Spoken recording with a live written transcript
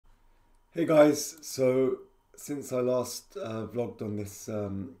Hey guys, so since I last vlogged on this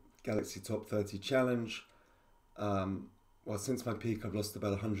Galaxy Top 30 challenge, um, well, since my peak I've lost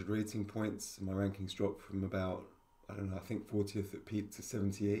about 100 rating points and my rankings dropped from about, I don't know, I think 40th at peak to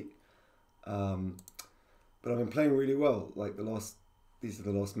 78. Um, but I've been playing really well. These are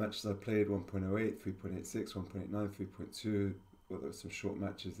the last matches I played: 1.08, 3.86, 1.89, 3.2. Well, there were some short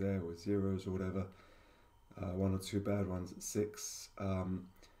matches there with zeros or whatever. One or two bad ones at 6.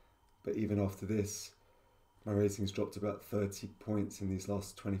 But even after this, my ratings dropped about 30 points in these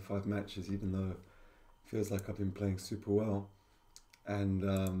last 25 matches, even though it feels like I've been playing super well. And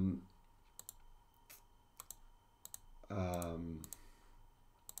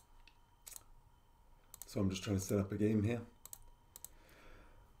so I'm just trying to set up a game here.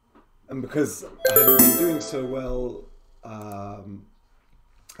 And because I haven't been doing so well, I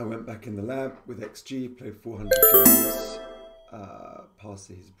went back in the lab with XG, played 400 games.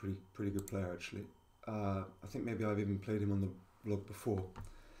 Parsi, he's a pretty good player actually. I think maybe I've even played him on the vlog before.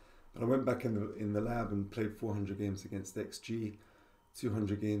 But I went back in the lab and played 400 games against XG,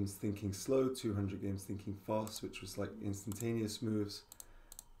 200 games thinking slow, 200 games thinking fast, which was like instantaneous moves,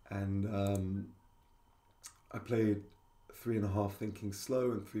 and I played 3.5 thinking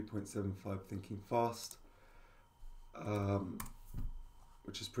slow and 3.75 thinking fast,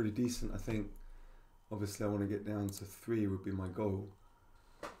 which is pretty decent, I think. Obviously, I want to get down to 3 would be my goal.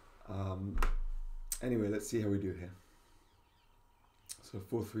 Anyway, let's see how we do here. So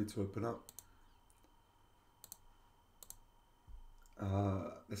 4-3 to open up.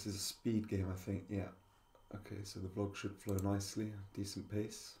 This is a speed game, I think. Yeah. Okay, so the vlog should flow nicely, decent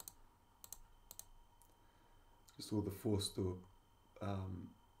pace. Just all the forced or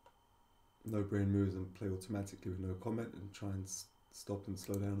no-brain moves and play automatically with no comment and try and stop and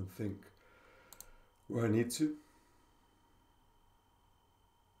slow down and think where I need to.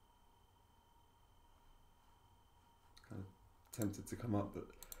 Kind of tempted to come up, but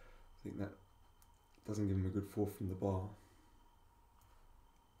I think that doesn't give him a good 4 from the bar.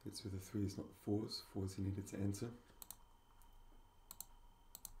 It's with the 3s, not the 4s. 4s he needed to enter.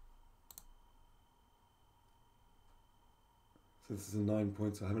 So this is a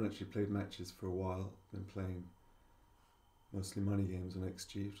 9-pointer. I haven't actually played matches for a while. I've been playing mostly money games on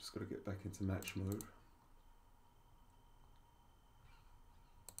XG. I've just got to get back into match mode.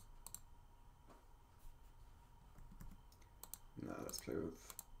 Now let's play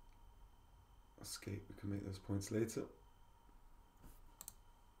with escape. We can make those points later.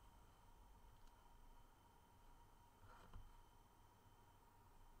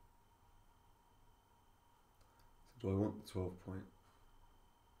 So do I want the 12 point?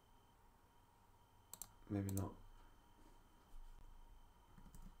 Maybe not.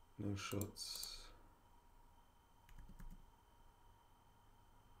 No shots.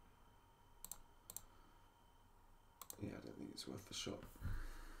 Yeah, I don't think it's worth the shot.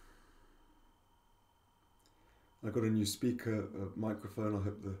 I got a new speaker, microphone. I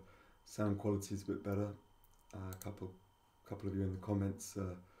hope the sound quality is a bit better. A couple of you in the comments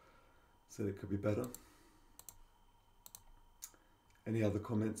said it could be better. Any other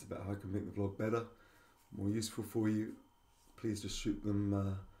comments about how I can make the vlog better, more useful for you, please just shoot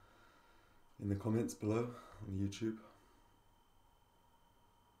them in the comments below on YouTube.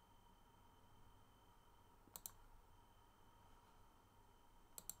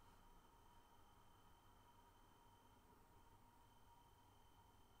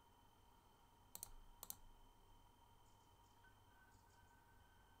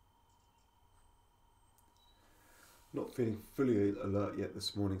 Not feeling fully alert yet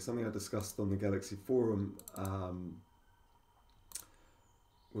this morning. Something I discussed on the Galaxy forum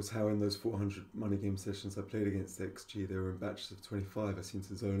was how in those 400 money game sessions I played against XG, they were in batches of 25. I seem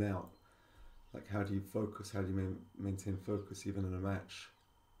to zone out. Like, how do you focus? How do you maintain focus even in a match?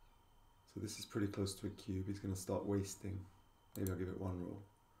 So this is pretty close to a cube. He's going to start wasting. Maybe I'll give it one roll.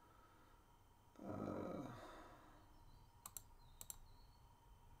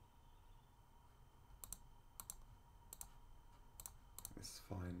 This is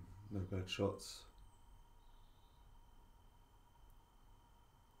fine. No bad shots.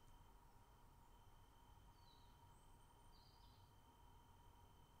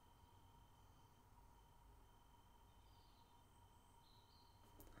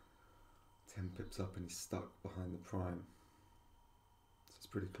 Pips up and he's stuck behind the prime. So it's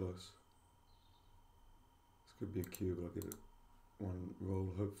pretty close. This could be a cube, but I'll give it one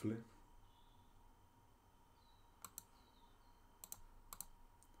roll hopefully.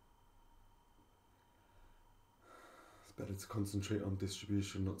 It's better to concentrate on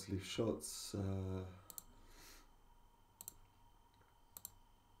distribution, not to leave shots.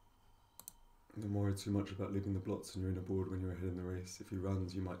 Don't worry too much about leaving the blots on your inner board when you're ahead in the race. If he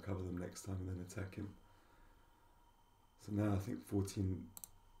runs, you might cover them next time and then attack him. So now I think 14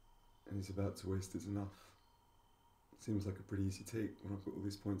 and he's about to waste is enough. Seems like a pretty easy take when I've got all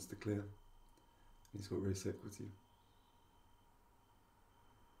these points to clear. He's got race equity.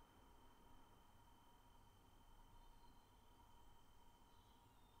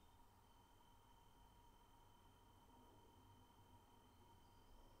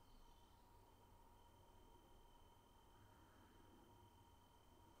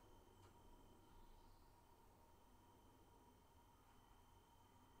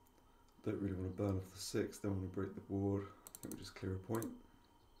 Don't really want to burn off the 6, don't want to break the board. I think we'll just clear a point.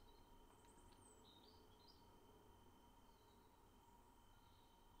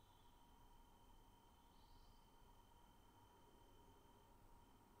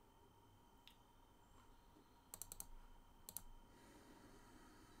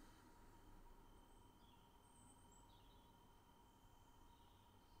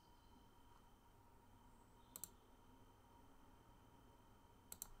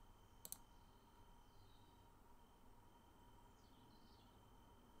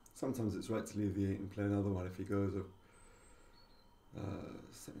 Sometimes it's right to leave the 8 and play another one if he goes of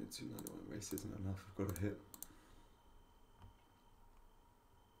 72, 91 race isn't enough, I've got to hit.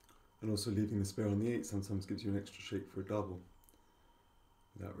 And also leaving the spare on the 8 sometimes gives you an extra shake for a double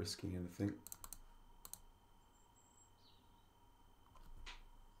without risking anything.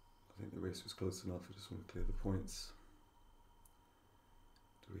 I think the race was close enough, I just want to clear the points.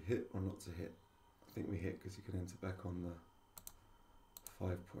 Do we hit or not to hit? I think we hit because you can enter back on the 5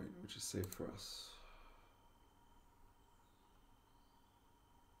 point, which is safe for us.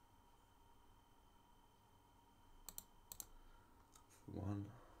 That's the 1.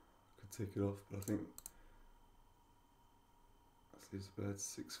 Could take it off, but I think that's these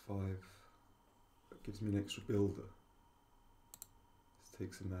birds 6-5. That gives me an extra builder. This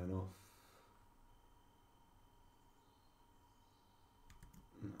takes a man off.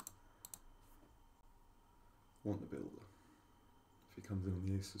 No. Want the builder. If he comes in on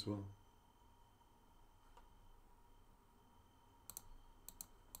the ace as well.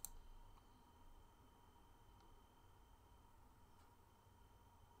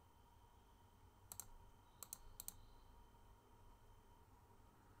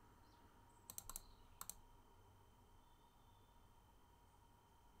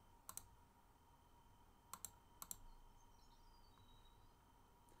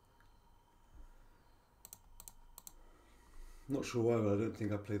 Not sure why, but I don't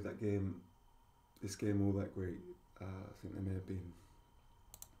think I played this game all that great. I think there may have been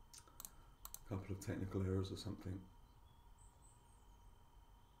a couple of technical errors or something.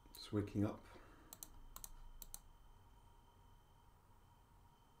 Just waking up.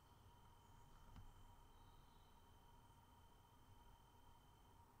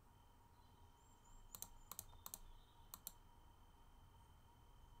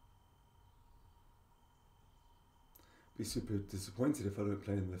 Be super disappointed if I don't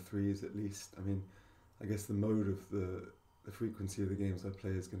play in the 3s at least. I mean, I guess the mode of the frequency of the games I play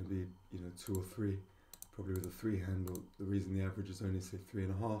is going to be, 2 or 3, probably with a 3 handle. The reason the average is only say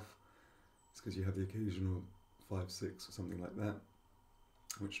 3.5 is because you have the occasional 5, 6 or something like that,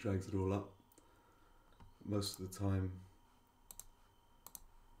 which drags it all up. But most of the time,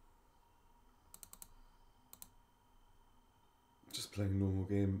 just playing a normal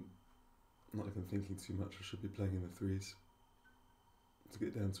game. Not even thinking too much, I should be playing in the 3s. To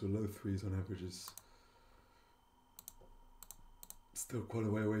get down to a low 3s on average is still quite a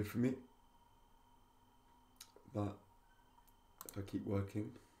way away from me. But if I keep working,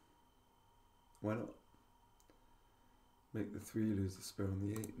 why not? Make the 3, lose the spare on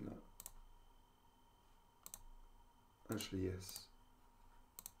the 8, no. Actually, yes.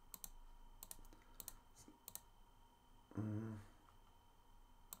 I don't know.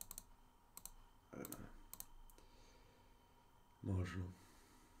 Marginal.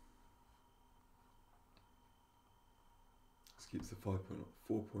 This keeps the 5 point, not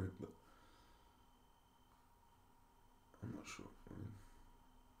 4 point, but I'm not sure. I mean,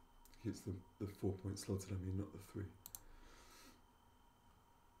 keeps the 4 point slotted, I mean, not the 3.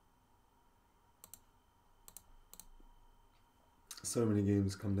 So many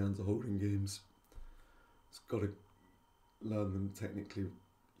games come down to holding games. It's got to learn them technically,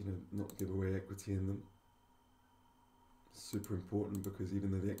 not give away equity in them. It's super important because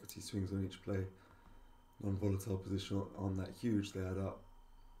even though the equity swings on each play, non-volatile position aren't that huge, they add up.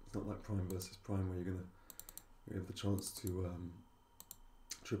 It's not like prime versus prime where you have the chance to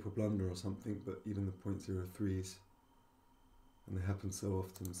triple blunder or something, but even the .03s, and they happen so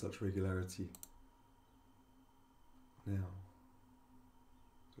often with such regularity, Now,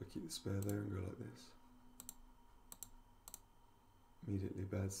 do I keep the spare there and go like this? Immediately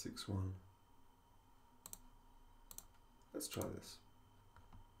bad 6-1. Let's try this.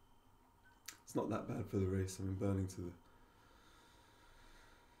 It's not that bad for the race. I mean, burning to the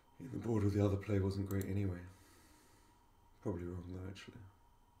in the board with the other play wasn't great anyway. Probably wrong though, actually.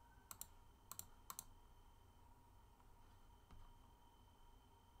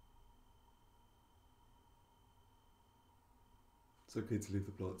 It's okay to leave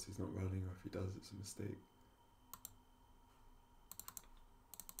the plots. He's not running, or if he does, it's a mistake.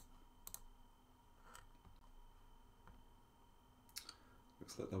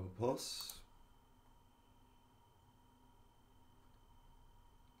 Looks like double pass.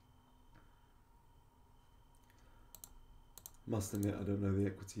 Must admit, I don't know the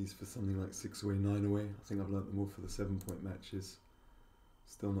equities for something like 6 away, 9 away. I think I've learnt them all for the 7-point matches.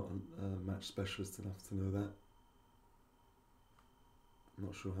 Still not a match specialist enough to know that. I'm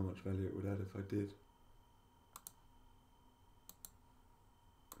not sure how much value it would add if I did.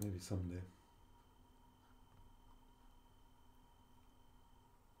 Maybe someday.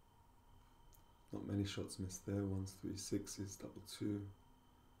 Not many shots missed there. 1s, 3s, 6s, double 2.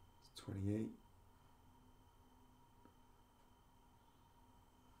 It's 28.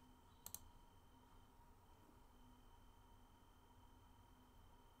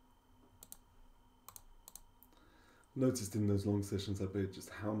 Noticed in those long sessions I played just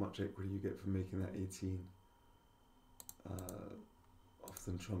how much equity you get from making that 18.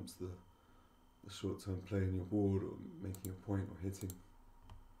 Often trumps the short-term play in your board, or making a point or hitting,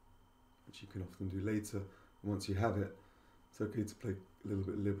 which you can often do later. And once you have it, it's okay to play a little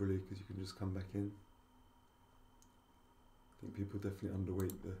bit liberally because you can just come back in. I think people definitely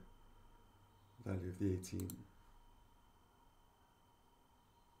underweight the value of the 18.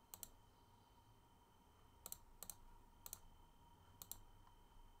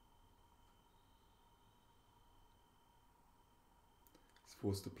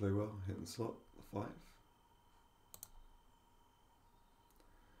 Forced to play well, hitting slot, the 5.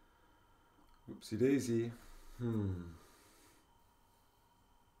 Whoopsie daisy.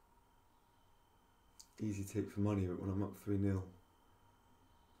 Easy take for money, but when I'm up 3-0,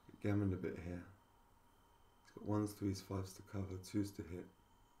 get gammoned a bit here. He's got 1s, 3s, 5s to cover, 2s to hit.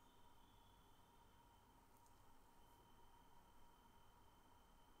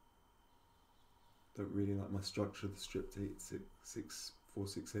 Don't really like my structure, the stripped 8, 6, 6, 4,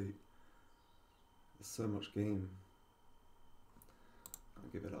 6, 8. There's so much game. I'll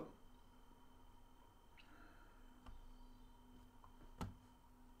give it up. I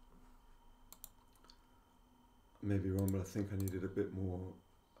may be wrong, but I think I needed a bit more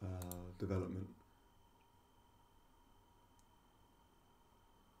development.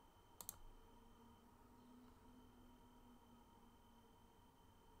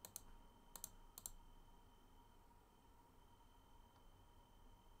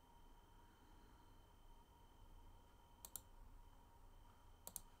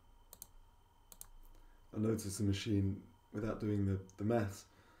 I noticed the machine, without doing the maths,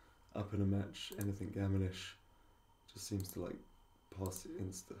 up in a match, anything gammonish, just seems to like pass it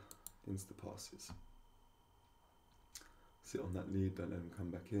insta passes. Sit on that lead, don't let him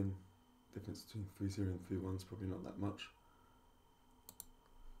come back in. Difference between 3-0 and 3-1 is probably not that much.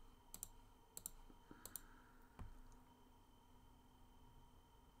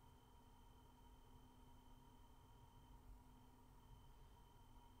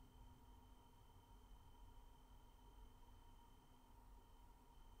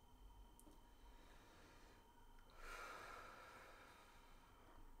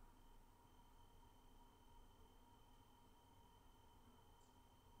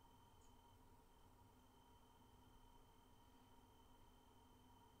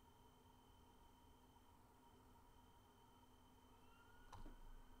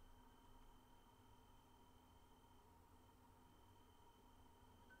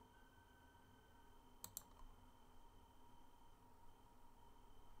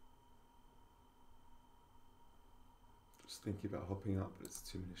 Just thinking about hopping up, but it's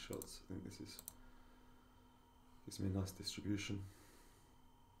too many shots. I think this gives me a nice distribution.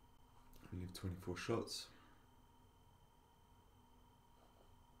 I leave 24 shots.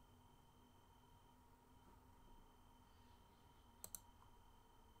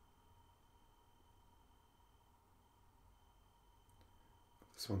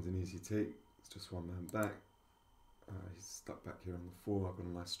 This one's an easy take. It's just one man back. He's stuck back here on the 4. I've got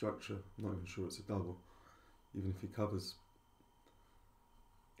a nice structure. I'm not even sure it's a double. Even if he covers,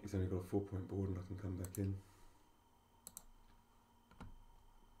 he's only got a 4-point board and I can come back in.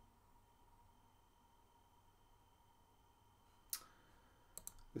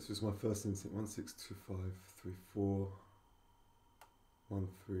 This was my first instinct. 1, 6, 2, 5, 3, 4, 1,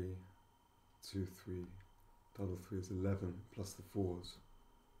 3, 2, 3. Double 3 is 11 plus the 4s.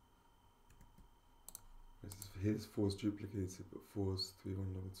 Here's 4's duplicated, but 4's 3,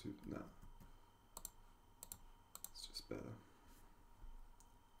 1, double 2. Nah. It's just better.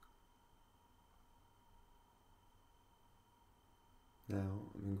 Now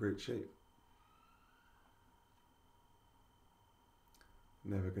I'm in great shape.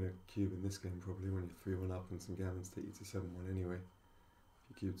 Never going to cube in this game probably when you're 3-1 up and some gammons take you to 7-1 anyway.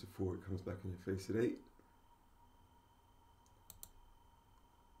 If you cube to 4 it comes back in your face at 8.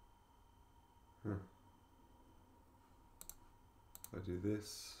 Huh. If I do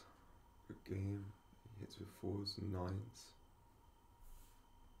this, good game, he hits with 4s and 9s,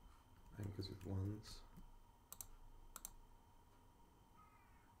 anchors with 1s.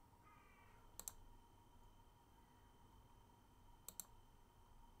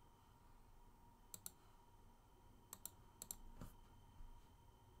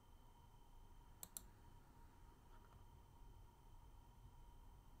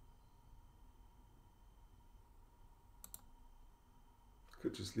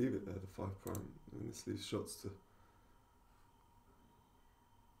 Could just leave it there, the 5 prime, and this leaves shots to.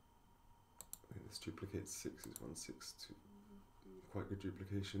 I think this duplicates 6s, 1, 6, 2. Quite good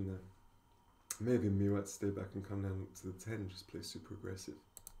duplication there. Maybe Miwat stay back and come down to the 10, just play super aggressive.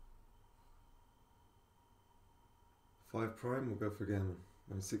 5 prime, we'll go for gammon.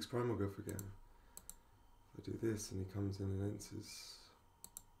 6 prime, we'll go for gammon. I do this, and he comes in and enters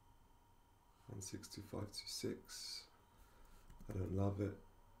 1, 6, 2, 5, 2, 6. I don't love it.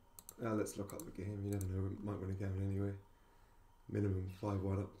 Now let's lock up the game. You never know, we might win a gammon anyway. Minimum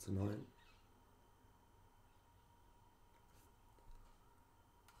 5-1 up to 9.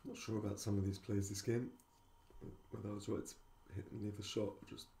 Not sure about some of these plays this game. Whether I was right to hit and leave the shot or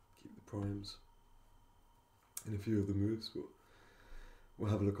just keep the primes. And a few of the moves,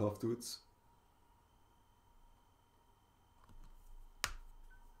 we'll have a look afterwards.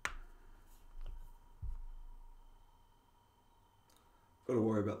 Got to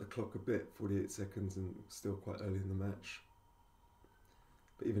worry about the clock a bit, 48 seconds and still quite early in the match.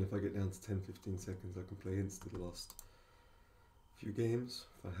 But even if I get down to 10-15 seconds, I can play into the last few games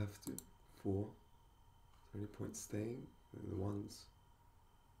if I have to. 4. Is there any point staying? The 1s.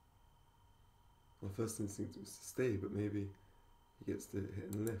 My first instinct was to stay, but maybe he gets to hit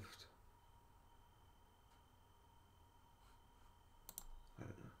and lift. I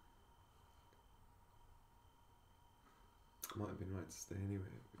don't know. Might have been right to stay anyway.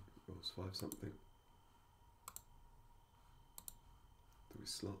 Rolls 5 something. Do we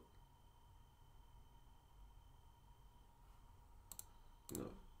slot? No.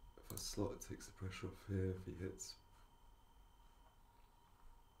 If I slot, it takes the pressure off here if he hits.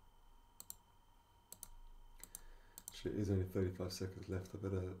 Actually, it is only 35 seconds left. I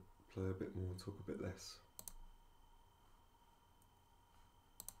better play a bit more, talk a bit less.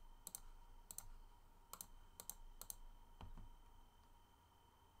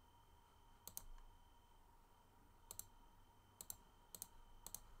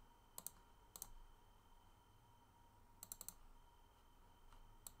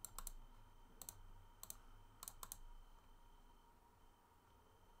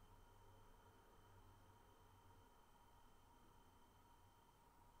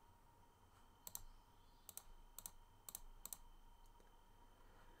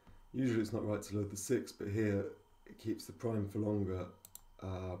 Usually it's not right to load the 6, but here it keeps the prime for longer.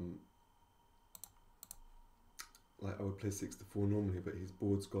 Like I would play 6 to 4 normally, but his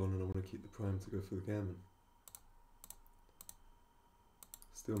board's gone and I want to keep the prime to go for the gammon.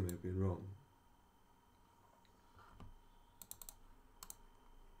 Still may have been wrong.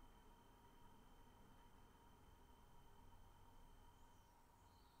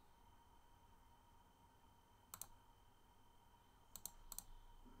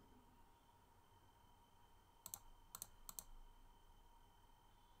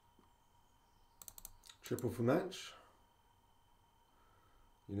 Triple for match.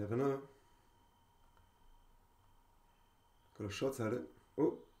 You never know. Got a shot at it.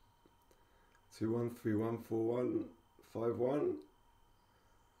 Oh. 2-1, 3-1, 4-1, 5-1.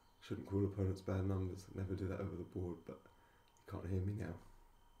 Shouldn't call opponents bad numbers. I never do that over the board, but you can't hear me now.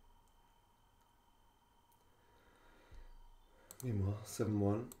 Meanwhile,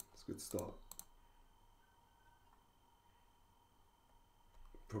 7-1. It's a good start.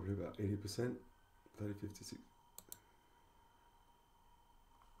 Probably about 80%. 30, 56.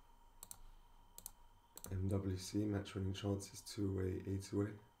 MWC, match winning chances 2 away, 8 away.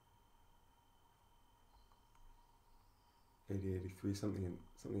 80, 83, something in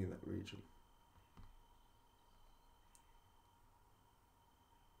that region.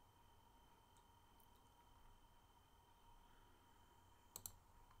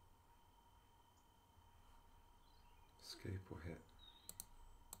 Escape or hit.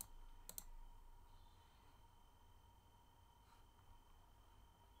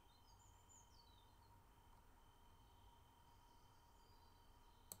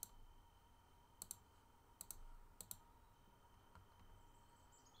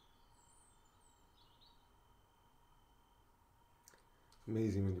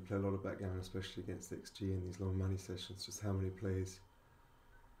 Amazing when you play a lot of backgammon, especially against XG in these long money sessions, just how many plays.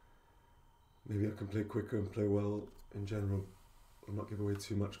 Maybe I can play quicker and play well in general, or not give away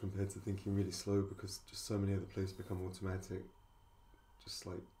too much compared to thinking really slow, because just so many other plays become automatic, just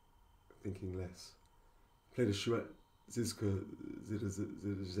like thinking less. Played a Zizka,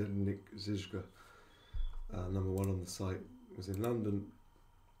 Zizka, number one on the site, was in London.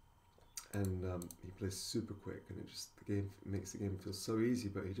 And he plays super quick, and the game makes the game feel so easy.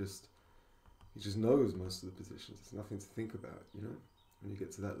 But he just knows most of the positions. There's nothing to think about, you know. When you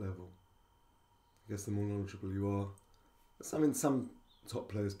get to that level, I guess the more knowledgeable you are. I mean, some top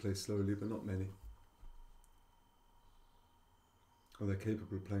players play slowly, but not many. Or they're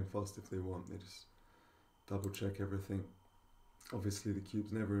capable of playing fast if they want. They just double check everything. Obviously, the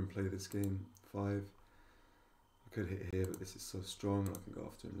cube's never in play this game. 5. I could hit here, but this is so strong, and I can go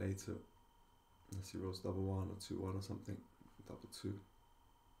after him later. Unless he rolls double 1 or 2-1 or something. Double 2.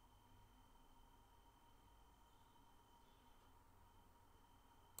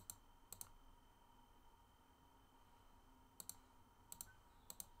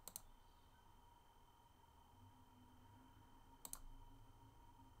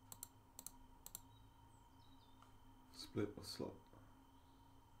 Split or slot.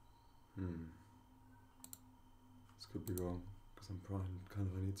 This could be wrong, because I'm prime. Kind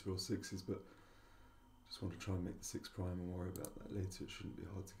of I need to roll 6s, but just want to try and make the 6 prime and worry about that later. It shouldn't be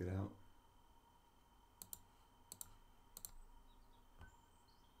hard to get out.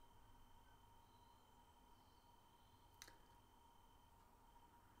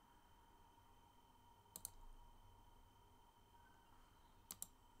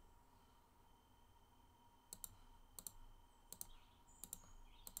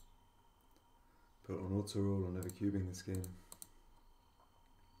 Put on auto roll or never cubing this game.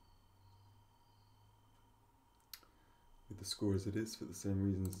 With the score as it is, for the same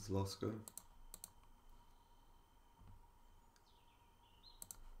reasons as last go. So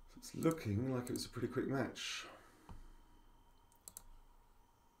it's looking like it was a pretty quick match.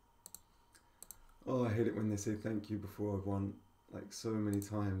 Oh, I hate it when they say thank you before I've won, like so many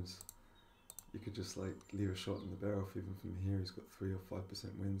times. You could just like leave a shot in the barrel even from here. He's got 3 or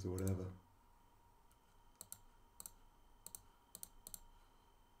 5% wins or whatever.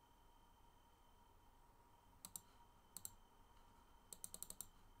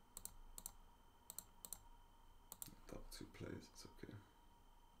 Plays, it's okay.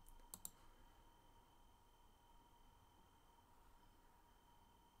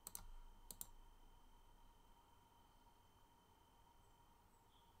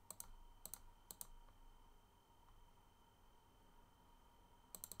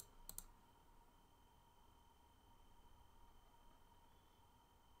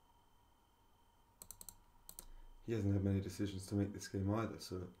 He hasn't had many decisions to make this game either,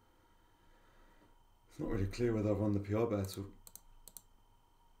 so it's not really clear whether I've won the PR battle,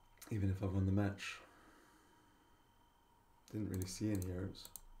 even if I've won the match. Didn't really see any errors.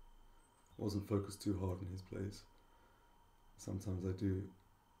 Wasn't focused too hard on his plays. Sometimes I do,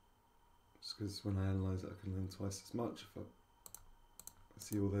 just because when I analyse it I can learn twice as much if I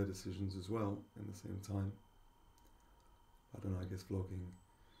see all their decisions as well in the same time. I don't know, I guess vlogging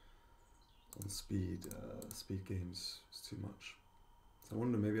on speed games is too much. So I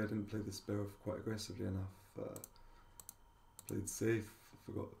wonder, maybe I didn't play this barrel quite aggressively enough. Played safe, I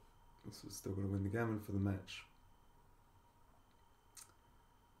forgot I was still going to win the gammon for the match.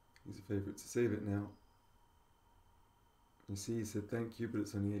 He's a favourite to save it now. You see, he said thank you, but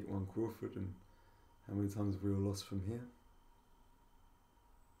it's only 8-1 Crawford, and how many times have we all lost from here?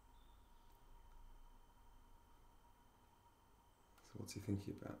 So what's he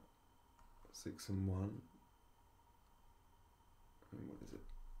thinking about? 6 and 1. I mean, what is it?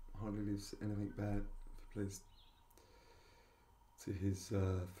 Hardly leaves anything bad if he plays to his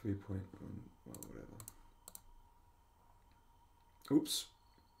 3-point, well, whatever. Oops.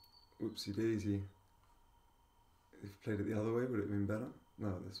 Oopsie daisy. If you played it the other way, would it have been better?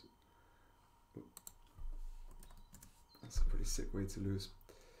 No, that's a pretty sick way to lose.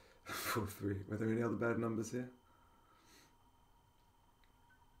 4-3. Were there any other bad numbers here?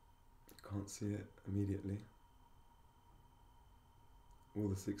 can't see it immediately. All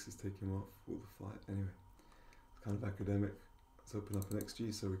the sixes take him off, all the five. Anyway, it's kind of academic. Let's open up an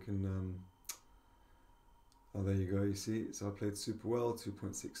XG so we can. Oh, there you go. You see, so I played super well,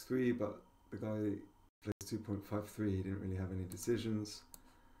 2.63, but the guy plays 2.53. He didn't really have any decisions,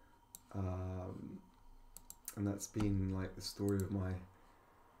 and that's been like the story of my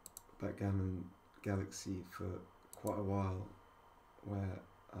Backgammon Galaxy for quite a while, where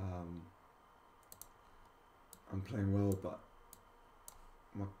I'm playing well, but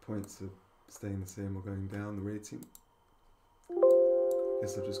my points are staying the same or going down, the rating.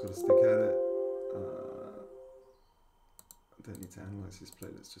 Guess I've just got to stick at it. I don't need to analyse this play,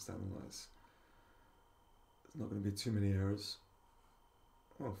 let's just analyse. There's not going to be too many errors.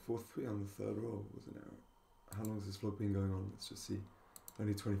 Oh, 4-3 on the third roll was an error. How long has this vlog been going on? Let's just see.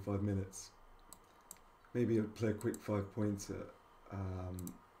 Only 25 minutes. Maybe I'll play a quick 5-pointer,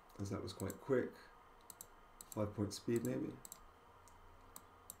 as that was quite quick. 5-point speed maybe.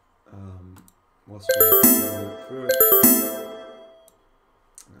 Whilst we're going through it,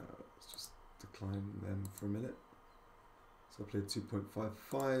 let's just decline them for a minute. So I played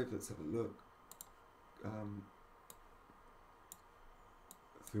 2.55, let's have a look.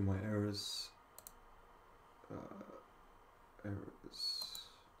 Through my errors. Errors.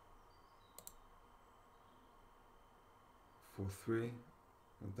 4-3,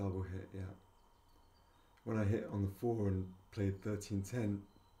 a double hit, yeah. When I hit on the 4 and played 13-10,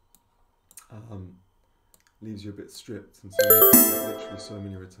 leaves you a bit stripped, and so literally so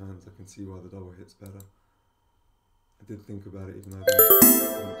many returns. I can see why the double hit's better. I did think about it, even though I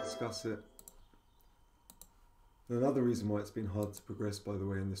didn't discuss it. And another reason why it's been hard to progress, by the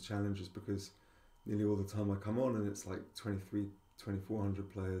way, in this challenge is because nearly all the time I come on and it's like 2,400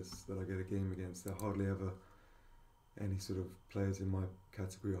 players that I get a game against. There are hardly ever any sort of players in my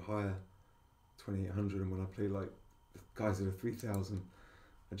category or higher, 2,800, and when I play like the guys that are 3,000,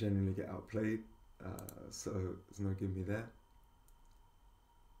 I generally get outplayed, so there's no give me there.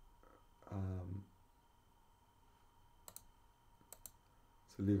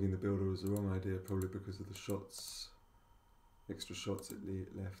 So leaving the builder was the wrong idea, probably because of the shots, extra shots it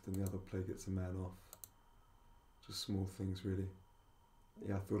left, and the other play gets a man off. Just small things really.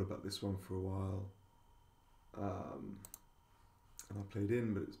 Yeah, I thought about this one for a while, and I played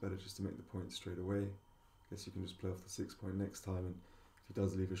in, but it's better just to make the point straight away. I guess you can just play off the 6 point next time, and if he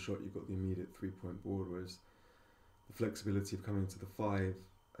does leave a shot, you've got the immediate 3-point board, whereas the flexibility of coming to the 5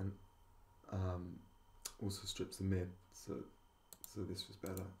 and also strips the mid, so this was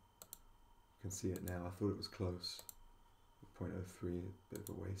better. You can see it now. I thought it was close. 0.03, a bit of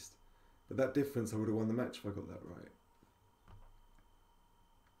a waste. But that difference, I would have won the match if I got that right.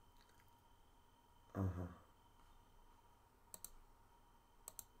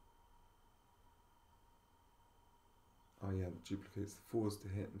 Oh yeah, it duplicates the 4s to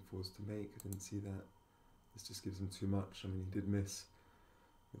hit and 4s to make. I didn't see that. This just gives him too much. I mean, he did miss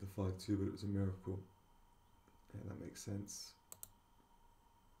with the 5-2, but it was a miracle. Yeah, that makes sense.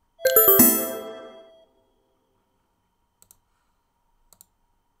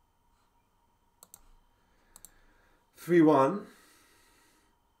 (3-1).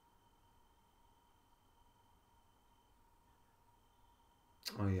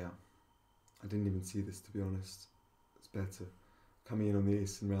 Oh yeah, I didn't even see this, to be honest. It's better coming in on the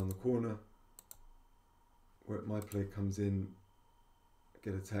ace and round the corner, where my play comes in,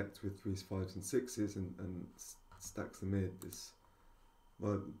 get attacked with 3s, 5s and 6s and stacks the mid. This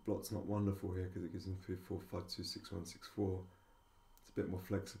blot's not wonderful here because it gives him 3, 4, 5, 2, 6, 1, 6, 4. It's a bit more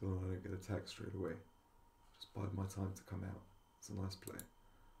flexible and I don't get attacked straight away. Just bide my time to come out. It's a nice play.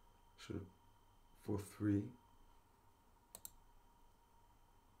 Should have 4-3.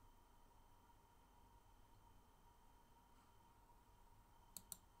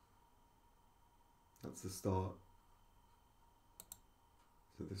 That's the start.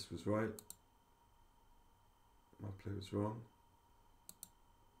 So this was right. My play was wrong.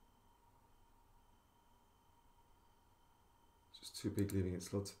 Just too big, leaving it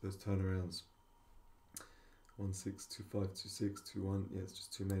slots of those turnarounds. 1-6, 2-5, 2-6, 2-1. Yeah, it's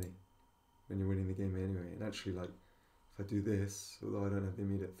just too many when you're winning the game anyway. And actually, like, if I do this, although I don't have the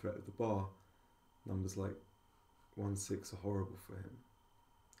immediate threat of the bar, numbers like 1-6 are horrible for him.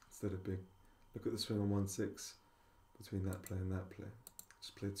 Instead of big. Look at the swing on 1-6 between that play and that play.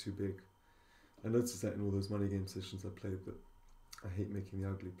 Just played too big. I noticed that in all those money game sessions I played, but I hate making the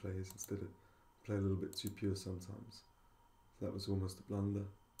ugly plays. Instead of play a little bit too pure sometimes. So that was almost a blunder.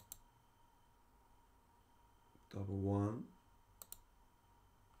 Double 1.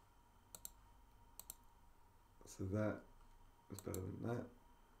 So that was better than that.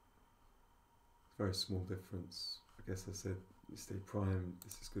 very small difference. I guess I said you stay prime,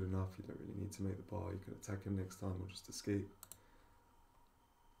 this is good enough, you don't really need to make the bar, you can attack him next time or just escape.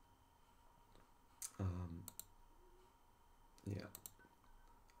 Yeah,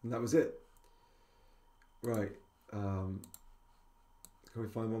 and that was it. Right, can we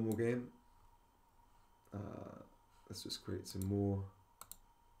find one more game? Let's just create some more.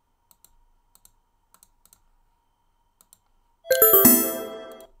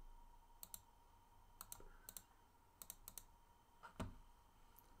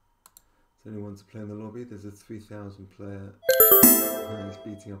 Is there anyone to play in the lobby? There's a 3,000 player. He's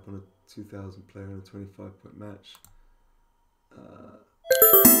beating up on a 2,000 player in a 25-point match.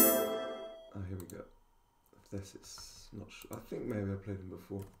 Oh, here we go. This is not sure. I think maybe I played him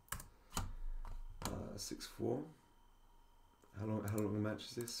before. 6-4. How long a match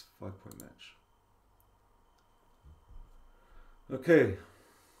is this? 5-point match. Okay.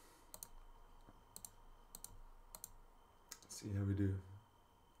 Let's see how we do.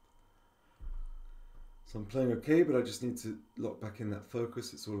 So I'm playing okay, but I just need to lock back in that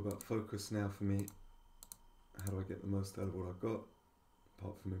focus. It's all about focus now for me. How do I get the most out of what I've got?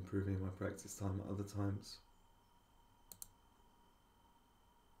 Apart from improving my practice time at other times.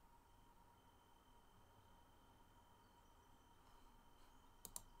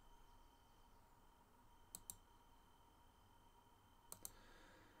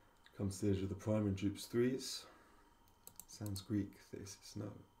 Comes to the edge of the prime and dupes 3s. Sounds Greek, this is no.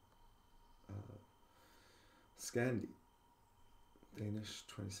 Scandi. Danish,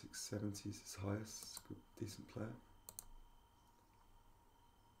 2670s is highest, good, decent player.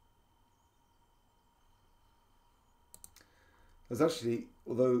 I was actually,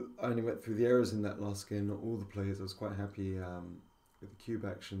 although I only went through the errors in that last game, not all the players, I was quite happy with the cube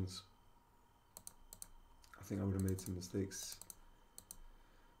actions. I think I would have made some mistakes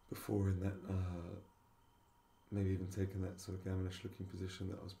before in that, maybe even taken that sort of gammonish looking position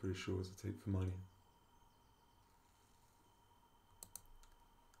that I was pretty sure was a take for money.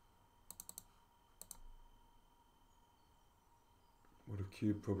 Would have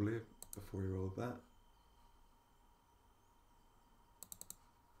cubed probably before he rolled that.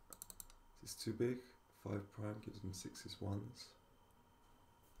 Is this too big? 5 prime gives him 6s 1s.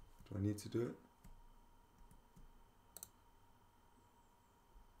 Do I need to do it?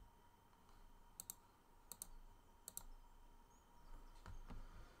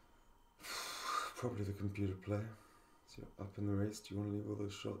 Probably the computer player. So you're up in the race, do you want to leave all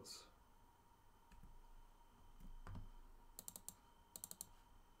those shots?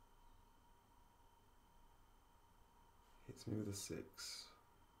 Hits me with a 6.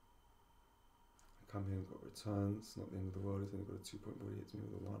 I come here and got returns, not the end of the world, he's only got a 2-point body, hits me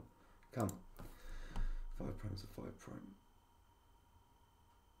with a 1. Come. 5 prime's a 5 prime.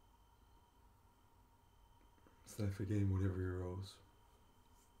 It's there for game, whatever he rolls.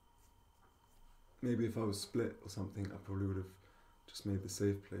 Maybe if I was split or something, I probably would have just made the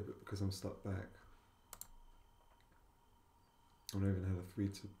safe play, but because I'm stuck back, I don't even have a 3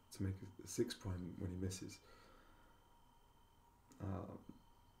 to make a 6 prime when he misses.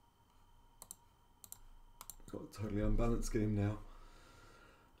 Got a totally unbalanced game now.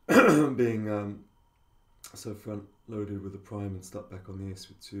 Being so front loaded with a prime and stuck back on the ace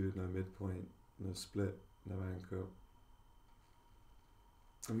with 2, no midpoint, no split, no anchor.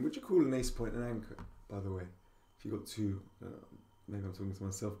 And would you call an ace point an anchor, by the way? If you got 2, maybe I'm talking to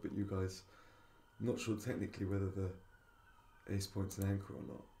myself, but you guys, I'm not sure technically whether the ace point's an anchor or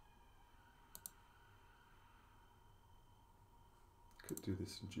not. Could do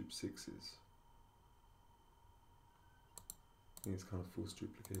this in dupe 6s. I think it's kind of false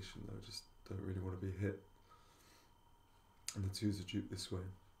duplication though, I just don't really want to be hit. And the 2s are duped this way.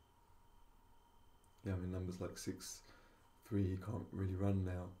 Yeah, I mean numbers like 6, 3 he can't really run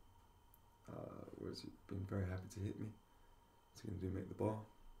now, whereas he's been very happy to hit me. What's he going to do, make the bar?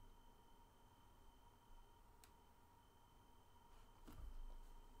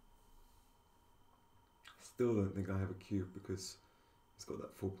 Still don't think I have a cube because he's got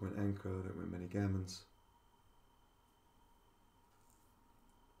that 4-point anchor, I don't win many gammons.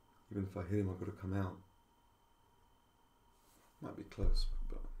 Even if I hit him, I've got to come out. Might be close,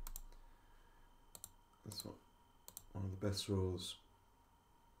 but that's not one of the best rolls.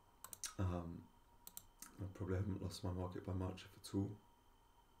 I probably haven't lost my market by much, if at all.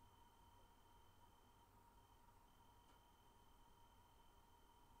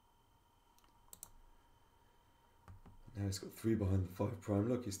 Now he's got 3 behind the 5 prime.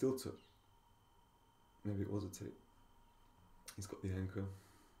 Look, he still took. Maybe it was a take. He's got the anchor.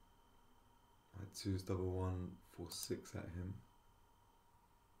 I had 2s, double 1, 4, 6 at him.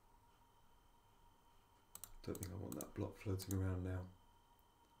 Don't think I want that block floating around now.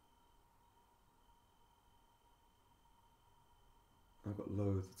 I've got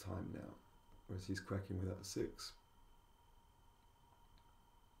loads of time now, whereas he's cracking without a 6.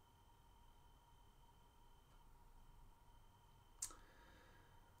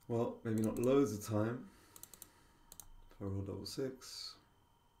 Well, maybe not loads of time. If I roll double 6.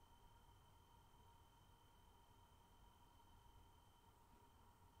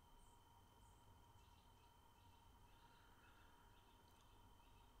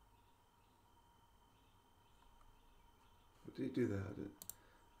 What did he do there? I did.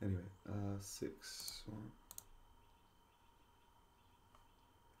 Anyway, 6, 1.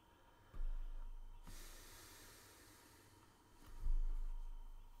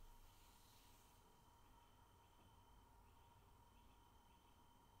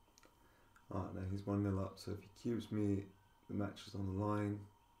 Ah, no, he's 1-0 up, so if he cubes me, the match is on the line.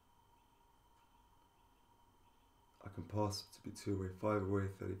 I can pass to be 2 away, 5 away,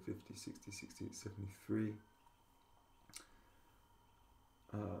 30, 50, 60, 68, 73.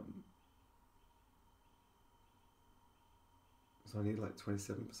 So I need like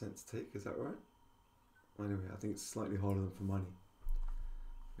 27% to take, is that right? Anyway, I think it's slightly harder than for money.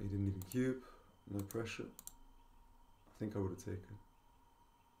 He didn't even cube, no pressure. I think I would have taken.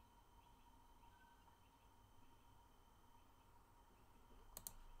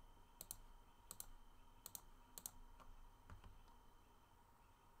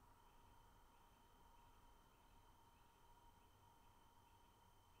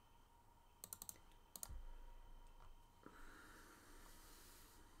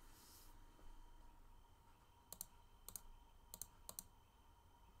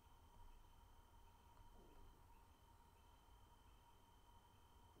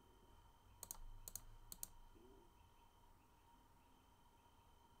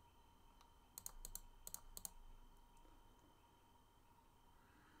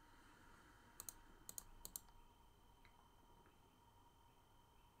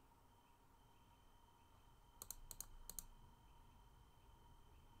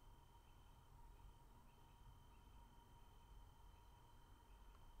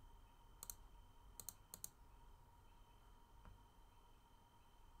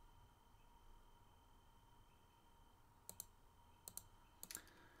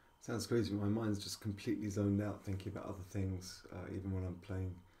 Sounds crazy, my mind's just completely zoned out thinking about other things, even when I'm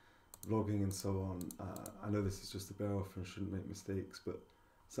playing, vlogging and so on. I know this is just a bear off and shouldn't make mistakes, but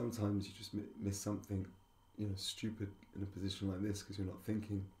sometimes you just miss something, you know, stupid in a position like this because you're not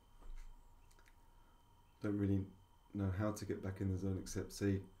thinking. Don't really know how to get back in the zone except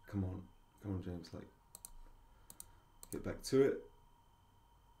say, come on James, like, get back to it.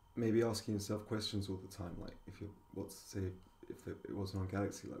 Maybe asking yourself questions all the time, like if it wasn't on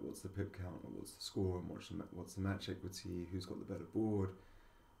Galaxy, like what's the pip count, or what's the score, and what's the match equity, who's got the better board,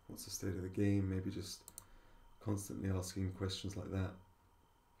 what's the state of the game. Maybe just constantly asking questions like that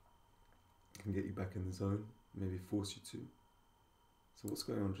can get you back in the zone, maybe force you to. So what's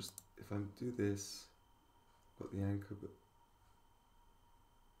going on? Just if I do this, got the anchor, but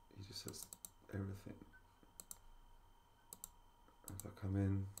he just has everything. If I come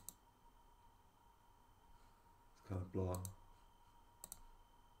in, it's kind of blah.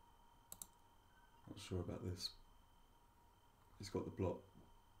 Not sure about this. He's got the block.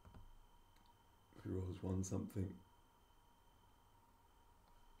 If he rolls 1 something.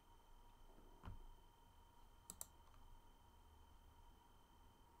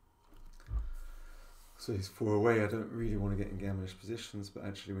 So he's 4 away. I don't really want to get in gammonish positions, but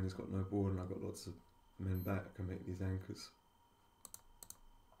actually when he's got no board and I've got lots of men back, I can make these anchors.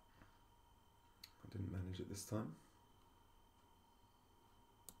 I didn't manage it this time.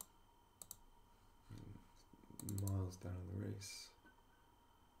 Miles down in the race.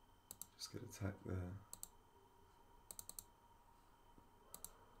 Just get attacked there.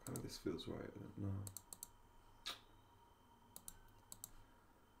 Kind of this feels right, I don't know.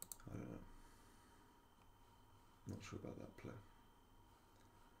 I don't know. Not sure about that play.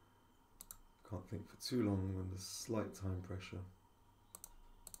 Can't think for too long when there's slight time pressure.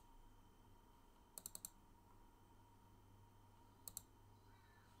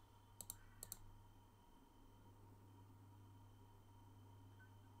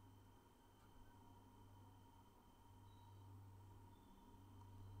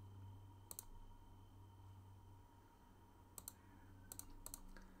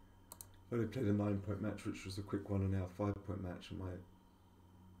 I only played a 9-point match, which was a quick one, and now a 5-point match, and my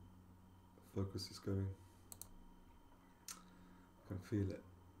focus is going. I can feel it.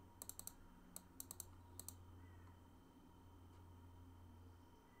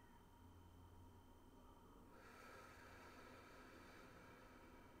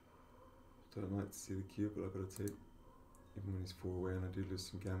 Don't like to see the cube, but I've got to take. Even when he's 4 away and I do lose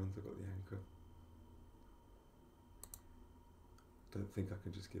some gammons, I've got the anchor. Don't think I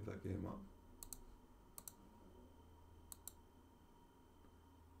can just give that game up.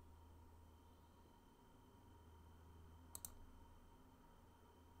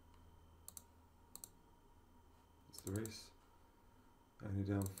 It's the race. Only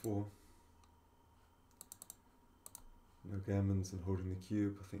down 4. No gammons and holding the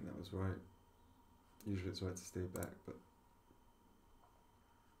cube. I think that was right. Usually it's right to stay back, but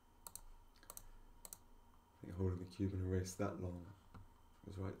I think holding the cube in a race that long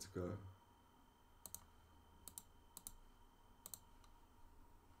was right to go.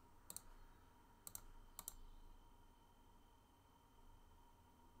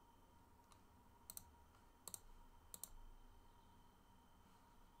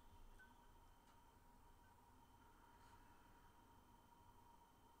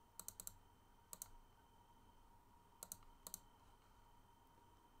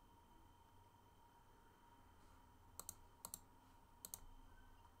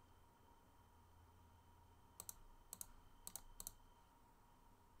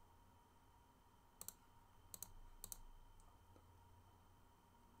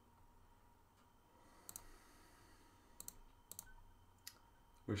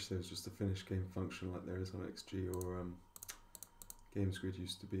 Wish there was just a finish game function like there is on XG or Games Grid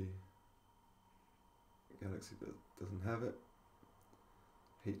used to be. Galaxy doesn't have it.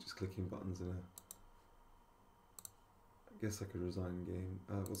 Hate just clicking buttons in a. I guess I could resign game.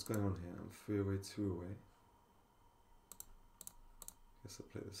 What's going on here? I'm 3 away, 2 away. Guess I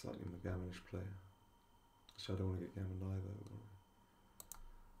play the slightly more gammonish player. Actually, I don't want to get gammoned either.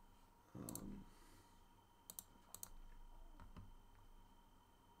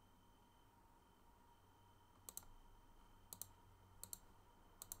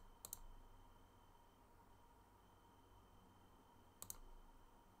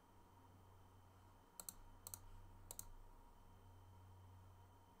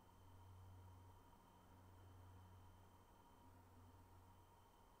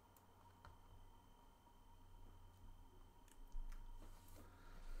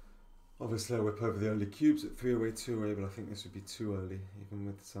 Obviously I whip over the early cubes at 3 away, 2 away, but I think this would be too early, even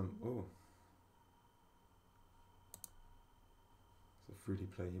with some. Oh. It's a fruity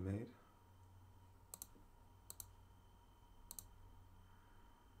play he made.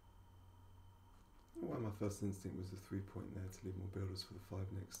 Well, my first instinct was the 3-point there to leave more builders for the 5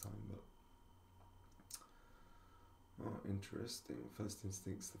 next time, but. Oh, interesting. First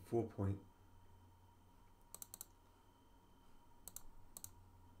instinct's the 4-point.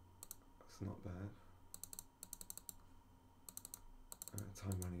 Not bad.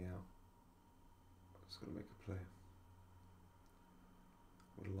 Time running out. I'm just going to make a play.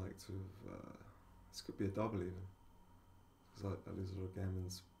 Would have liked to have. This could be a double even. Because I lose a lot of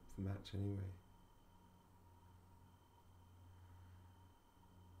gammons for match anyway.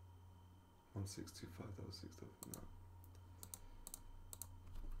 One 6-2-5. That was 6 double. No.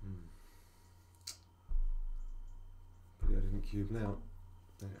 But yeah, I didn't cube now.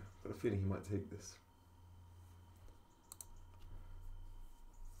 Yeah, got a feeling he might take this.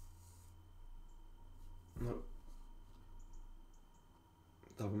 No.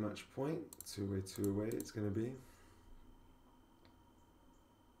 Double match point, 2 away, 2 away, it's going to be.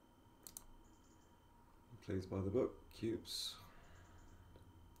 He plays by the book, cubes.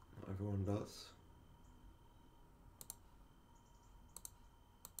 Not everyone does.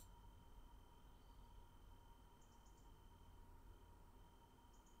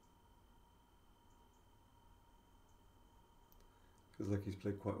 Feels like he's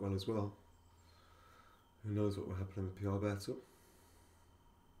played quite well as well. Who knows what will happen in the PR battle?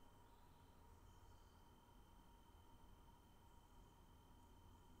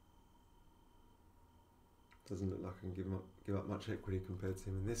 Doesn't look like I can give up much equity compared to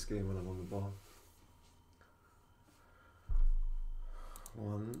him in this game when I'm on the bar.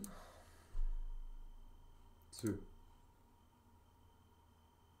 1, 2. Do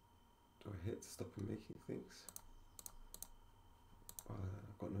I hit to stop him making things?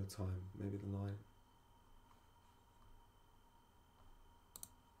 I've got no time, maybe the 9.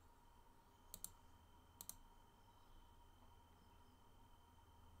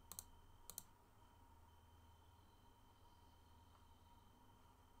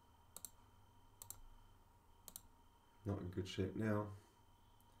 Not in good shape now.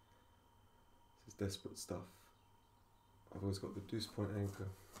 This is desperate stuff. I've always got the deuce point anchor,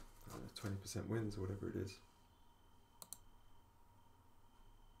 20% wins or whatever it is.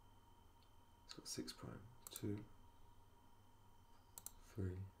 It's got 6 prime, 2, 3,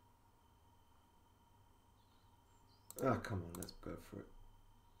 Ah, come on, let's go for it.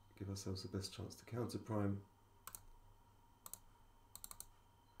 Give ourselves the best chance to counter prime.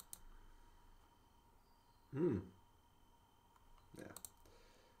 Yeah,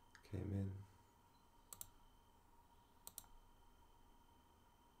 came in.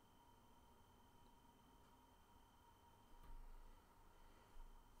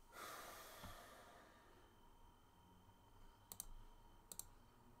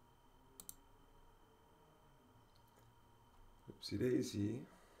 Oopsie daisy.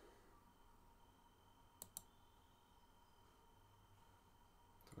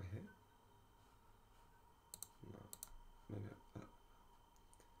 Do I hit? No, maybe that.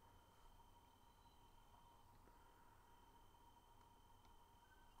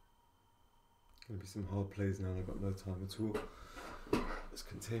 Gonna be some hard plays now, and I've got no time at all. It's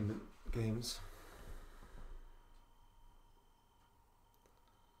containment games.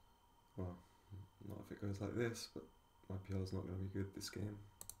 Well, not if it goes like this, but my PR's not going to be good this game.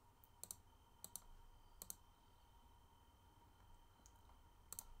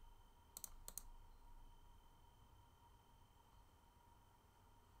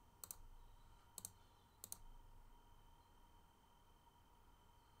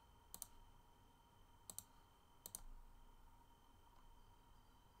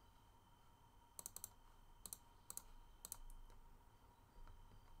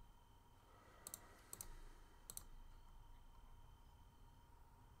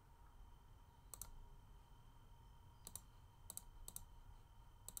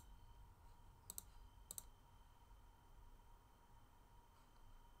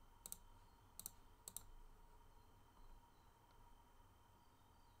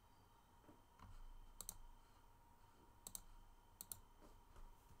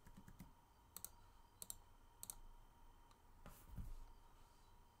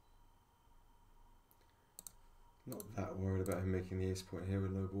 Not that worried about him making the ace point here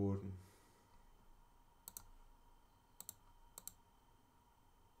with no board. And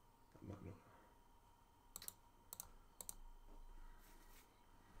that might not.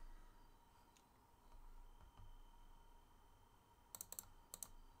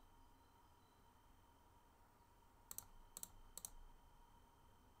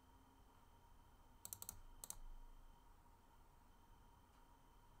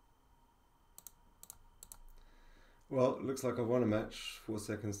 Well, it looks like I've won a match, 4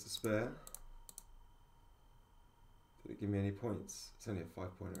 seconds to spare. Did it give me any points? It's only a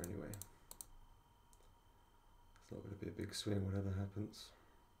 5-pointer anyway. It's not going to be a big swing, whatever happens.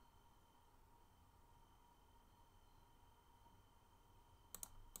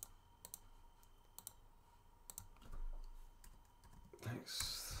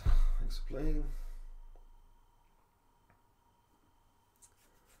 Thanks for playing.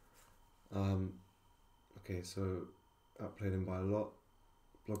 Okay, so outplayed him by a lot.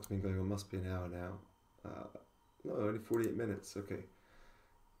 Vlog's been going on, must be an hour now. No, only 48 minutes. Okay,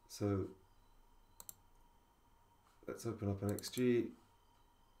 so let's open up an XG.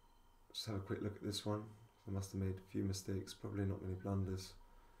 Just have a quick look at this one. I must have made a few mistakes, probably not many blunders.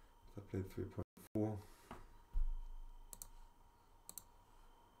 I played 3.4.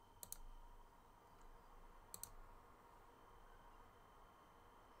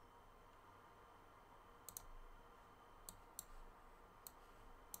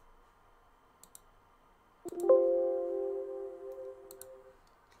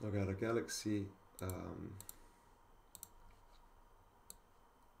 Log out of Galaxy. Let's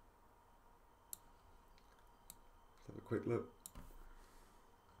have a quick look.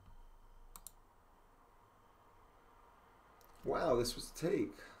 Wow, this was a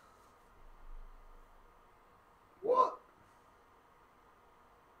take. What?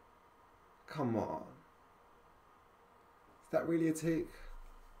 Come on. Is that really a take?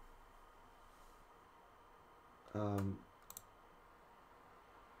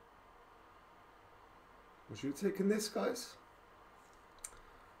 Was you taking this, guys?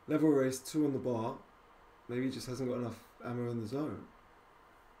 Level race, 2 on the bar. Maybe he just hasn't got enough ammo in the zone.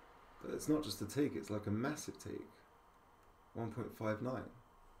 But it's not just a take, it's like a massive take. 1.59.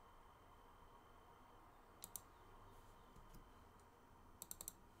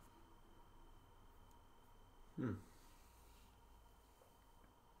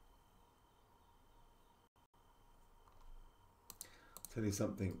 Tell you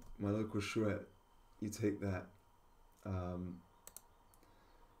something, my local charrette, you take that,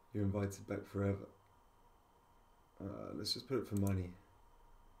 you're invited back forever. Let's just put it for money.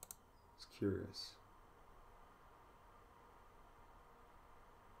 It's curious.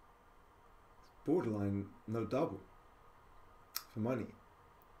 It's borderline no double for money.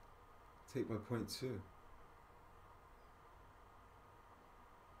 Take by 0.2.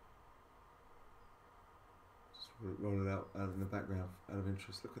 Roll it out in the background out of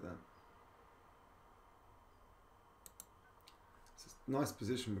interest. Look at that. It's a nice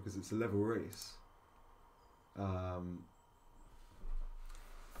position because it's a level race. I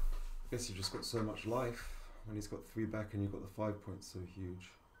guess you've just got so much life when he's got 3 back and you've got the 5 points so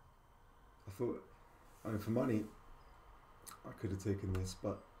huge. I thought, I mean, for money, I could have taken this,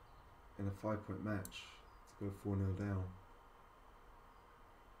 but in a 5-point match, to go 4-0 down.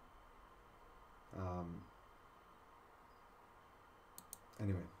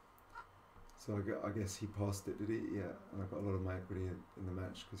 Anyway, so I guess he passed it, did he? Yeah, and I got a lot of my equity in the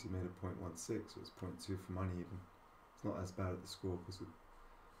match because he made a 0.16, so it's 0.2 for money even. It's not as bad at the score because the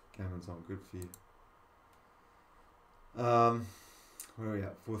gammons aren't good for you. Where are we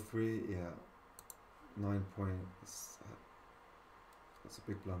at? 4-3, yeah. 9 points. That's a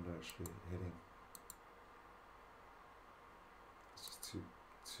big blunder actually, hitting. It's just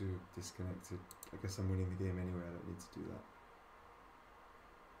too disconnected. I guess I'm winning the game anyway, I don't need to do that.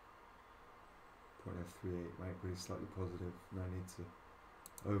 0.038, my equity is slightly positive, no need to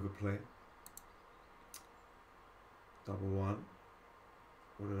overplay. Double 1.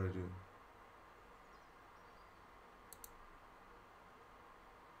 What did I do?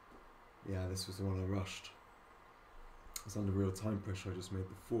 Yeah, this was the one I rushed. I was under real time pressure, I just made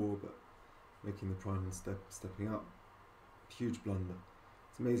the 4, but making the prime and stepping up. Huge blunder.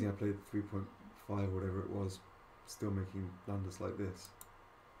 It's amazing I played 3.5 or whatever it was, still making blunders like this.